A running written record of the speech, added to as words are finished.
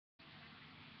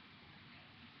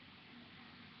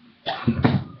Hey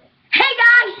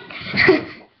guys!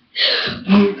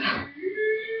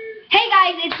 Hey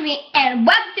guys, it's me and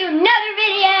welcome to another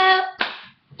video!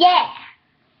 Yeah!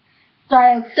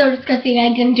 Sorry, I was so disgusting I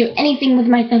didn't do anything with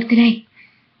myself today.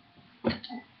 But,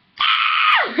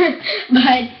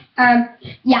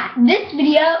 yeah, this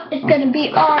video is going to be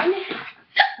on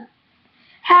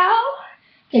how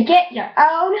to get your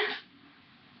own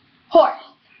horse.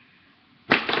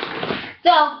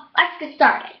 So, let's get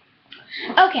started.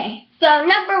 Okay, so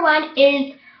number one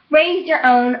is raise your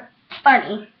own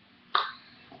money.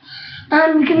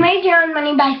 You can raise your own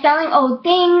money by selling old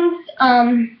things,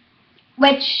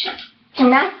 which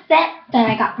gymnast set that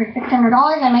I got for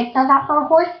 $600. I might sell that for a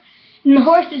horse. And the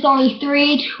horse is only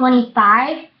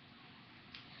 $325.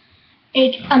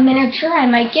 It's a miniature. I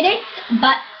might get it,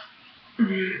 but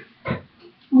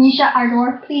will you shut our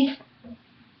door, please?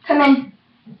 Come in.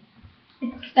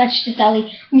 That's just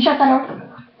Ellie. Will you shut that door?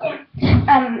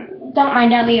 Don't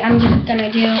mind Ellie. I'm just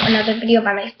gonna do another video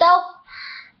by myself.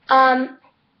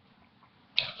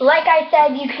 Like I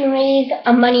said, you can raise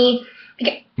money.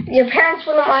 Your parents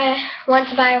wouldn't want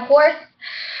to buy a horse.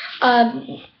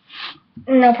 And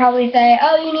they'll probably say,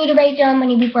 "Oh, you need to raise your own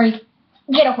money before you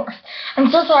get a horse."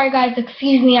 I'm so sorry, guys.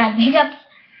 Excuse me. I have hiccups.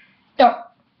 Don't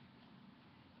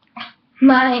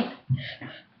mind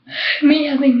me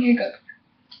having hiccups.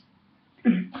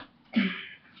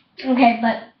 Okay,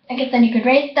 but like I said, you could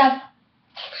raise stuff.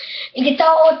 You could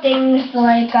sell old things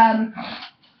like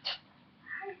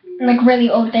really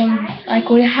old things. Like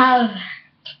we have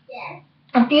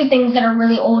a few things that are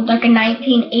really old, like a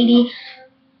 1980.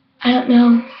 I don't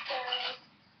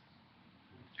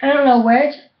know where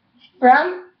it's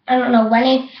from. I don't know when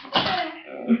it's.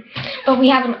 But we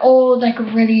have an old, like a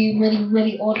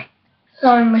really old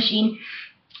sewing machine,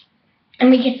 and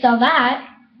we could sell that.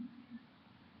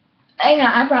 I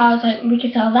got eyebrows, like we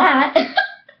could sell that.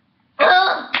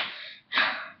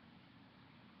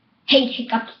 Hate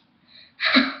hiccups.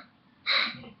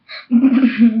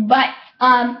 But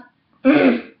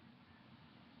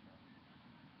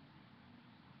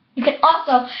you can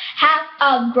also have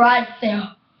a garage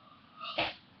sale,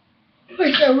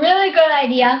 which is a really good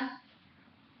idea.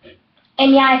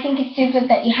 And yeah, I think it's stupid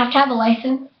that you have to have a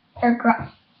license for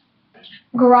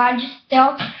garage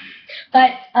sale.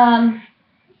 But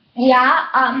yeah,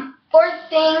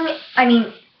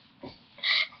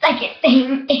 second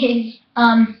thing is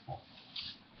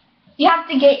you have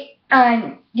to get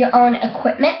your own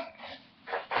equipment,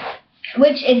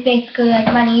 which is basically like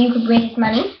money. You could raise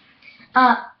money.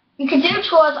 You could do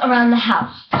chores around the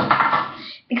house,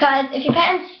 because if your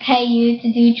parents pay you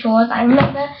to do chores, I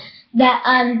remember that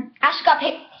Ashley got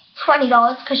paid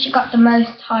 $20 because she got the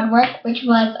most hard work, which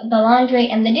was the laundry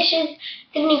and the dishes.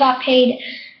 Sydney got paid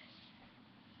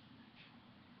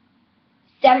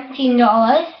 $17.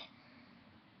 I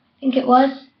think it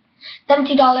was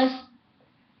 $17.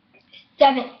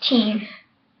 $17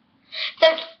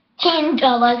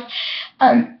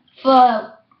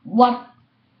 for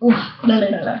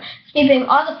sweeping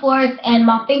all the floors and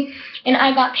mopping, and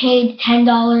I got paid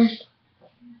 $10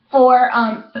 for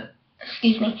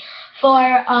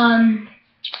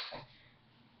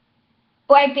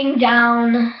wiping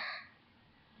down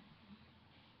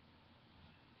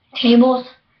tables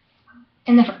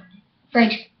in the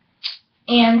fridge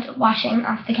and washing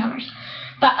off the counters.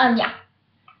 But yeah.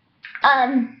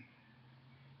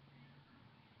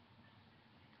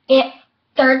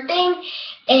 Third thing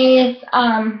is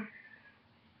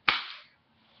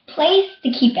place to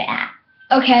keep it at.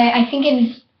 Okay, I think it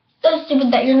is so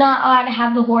stupid that you're not allowed to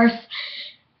have the horse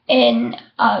in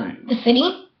the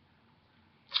city.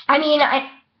 I mean,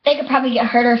 they could probably get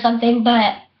hurt or something,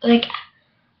 but like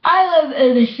I live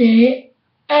in the city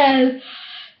and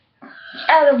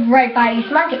I live right by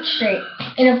East Market Street,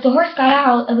 and if the horse got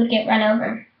out, it would get run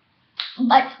over.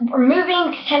 But we're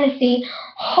moving to Tennessee,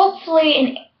 hopefully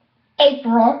in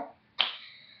April.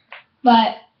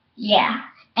 But yeah,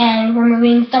 and we're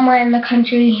moving somewhere in the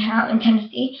country out in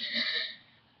Tennessee.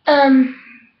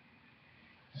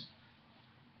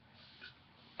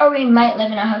 Or we might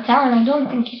live in a hotel, and I don't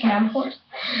think you can have a horse.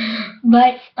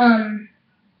 But I'm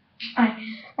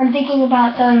thinking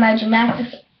about selling my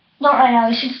gymnastics. Don't worry,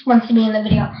 Ellie, she just wants to be in the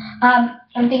video. I'm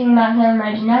thinking about selling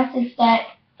my gymnastics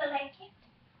set. But I can't.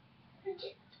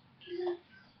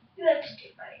 You have to do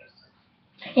it by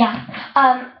yourself. Yeah.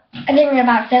 I'm thinking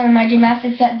about selling my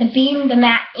gymnastics set. The beam, the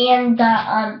mat, and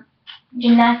the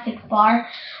gymnastics bar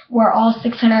were all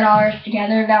 $600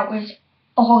 together. That was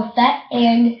a whole set,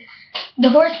 and the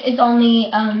horse is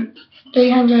only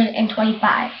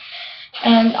 $325,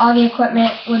 and all the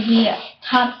equipment would be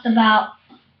tops about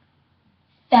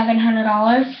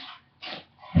 $700.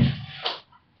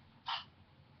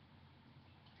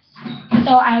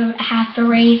 so I would have to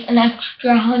raise an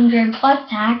extra 100 plus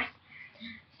tax.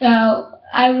 So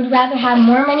I would rather have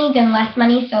more money than less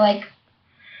money. So like,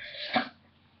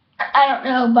 I don't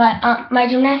know, but my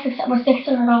gymnastics set was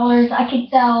 $600. I could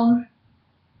sell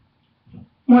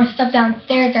more stuff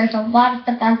downstairs. There's a lot of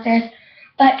stuff downstairs.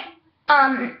 But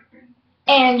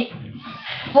and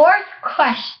fourth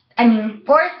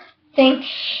thing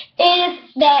is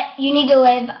that you need to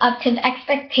live up to the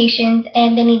expectations,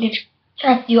 and they need to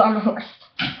trust you on the horse.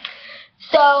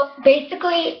 So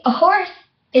basically, a horse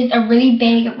is a really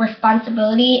big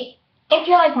responsibility. If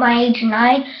you're like my age and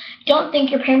I don't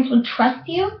think your parents would trust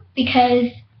you,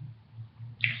 because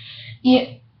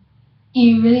you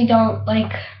really don't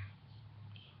like.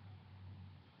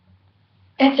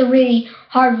 It's a really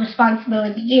hard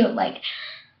responsibility to do. Like,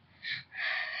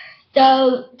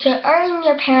 so to earn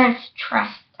your parents'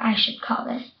 trust, I should call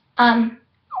this.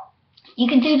 You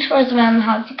can do chores around the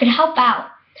house. You could help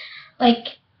out.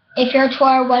 Like, if your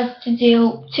chore was to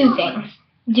do two things,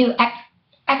 do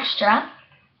extra.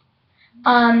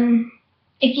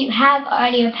 If you have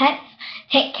already your pets,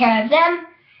 take care of them.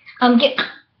 Get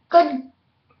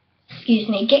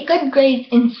good grades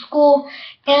in school,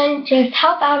 and just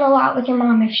help out a lot with your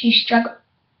mom if she's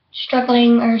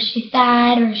struggling, or she's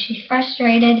sad, or she's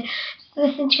frustrated. Just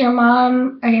listen to your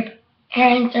mom or your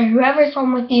parents or whoever's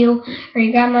home with you, or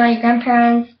your grandma, your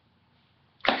grandparents.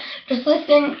 Just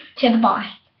listen to the boss.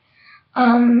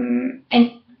 And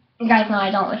you guys know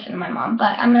I don't listen to my mom,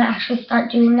 but I'm gonna actually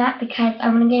start doing that because I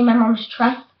want to gain my mom's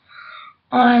trust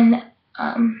on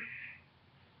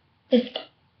this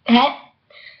pet.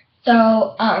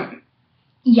 So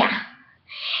yeah.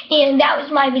 And that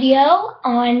was my video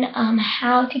on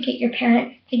how to get your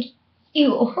parents to get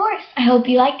you a horse. I hope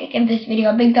you liked it. Give this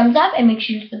video a big thumbs up and make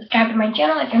sure you subscribe to my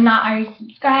channel if you're not already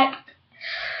subscribed.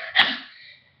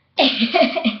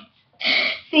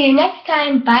 See you next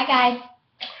time. Bye, guys.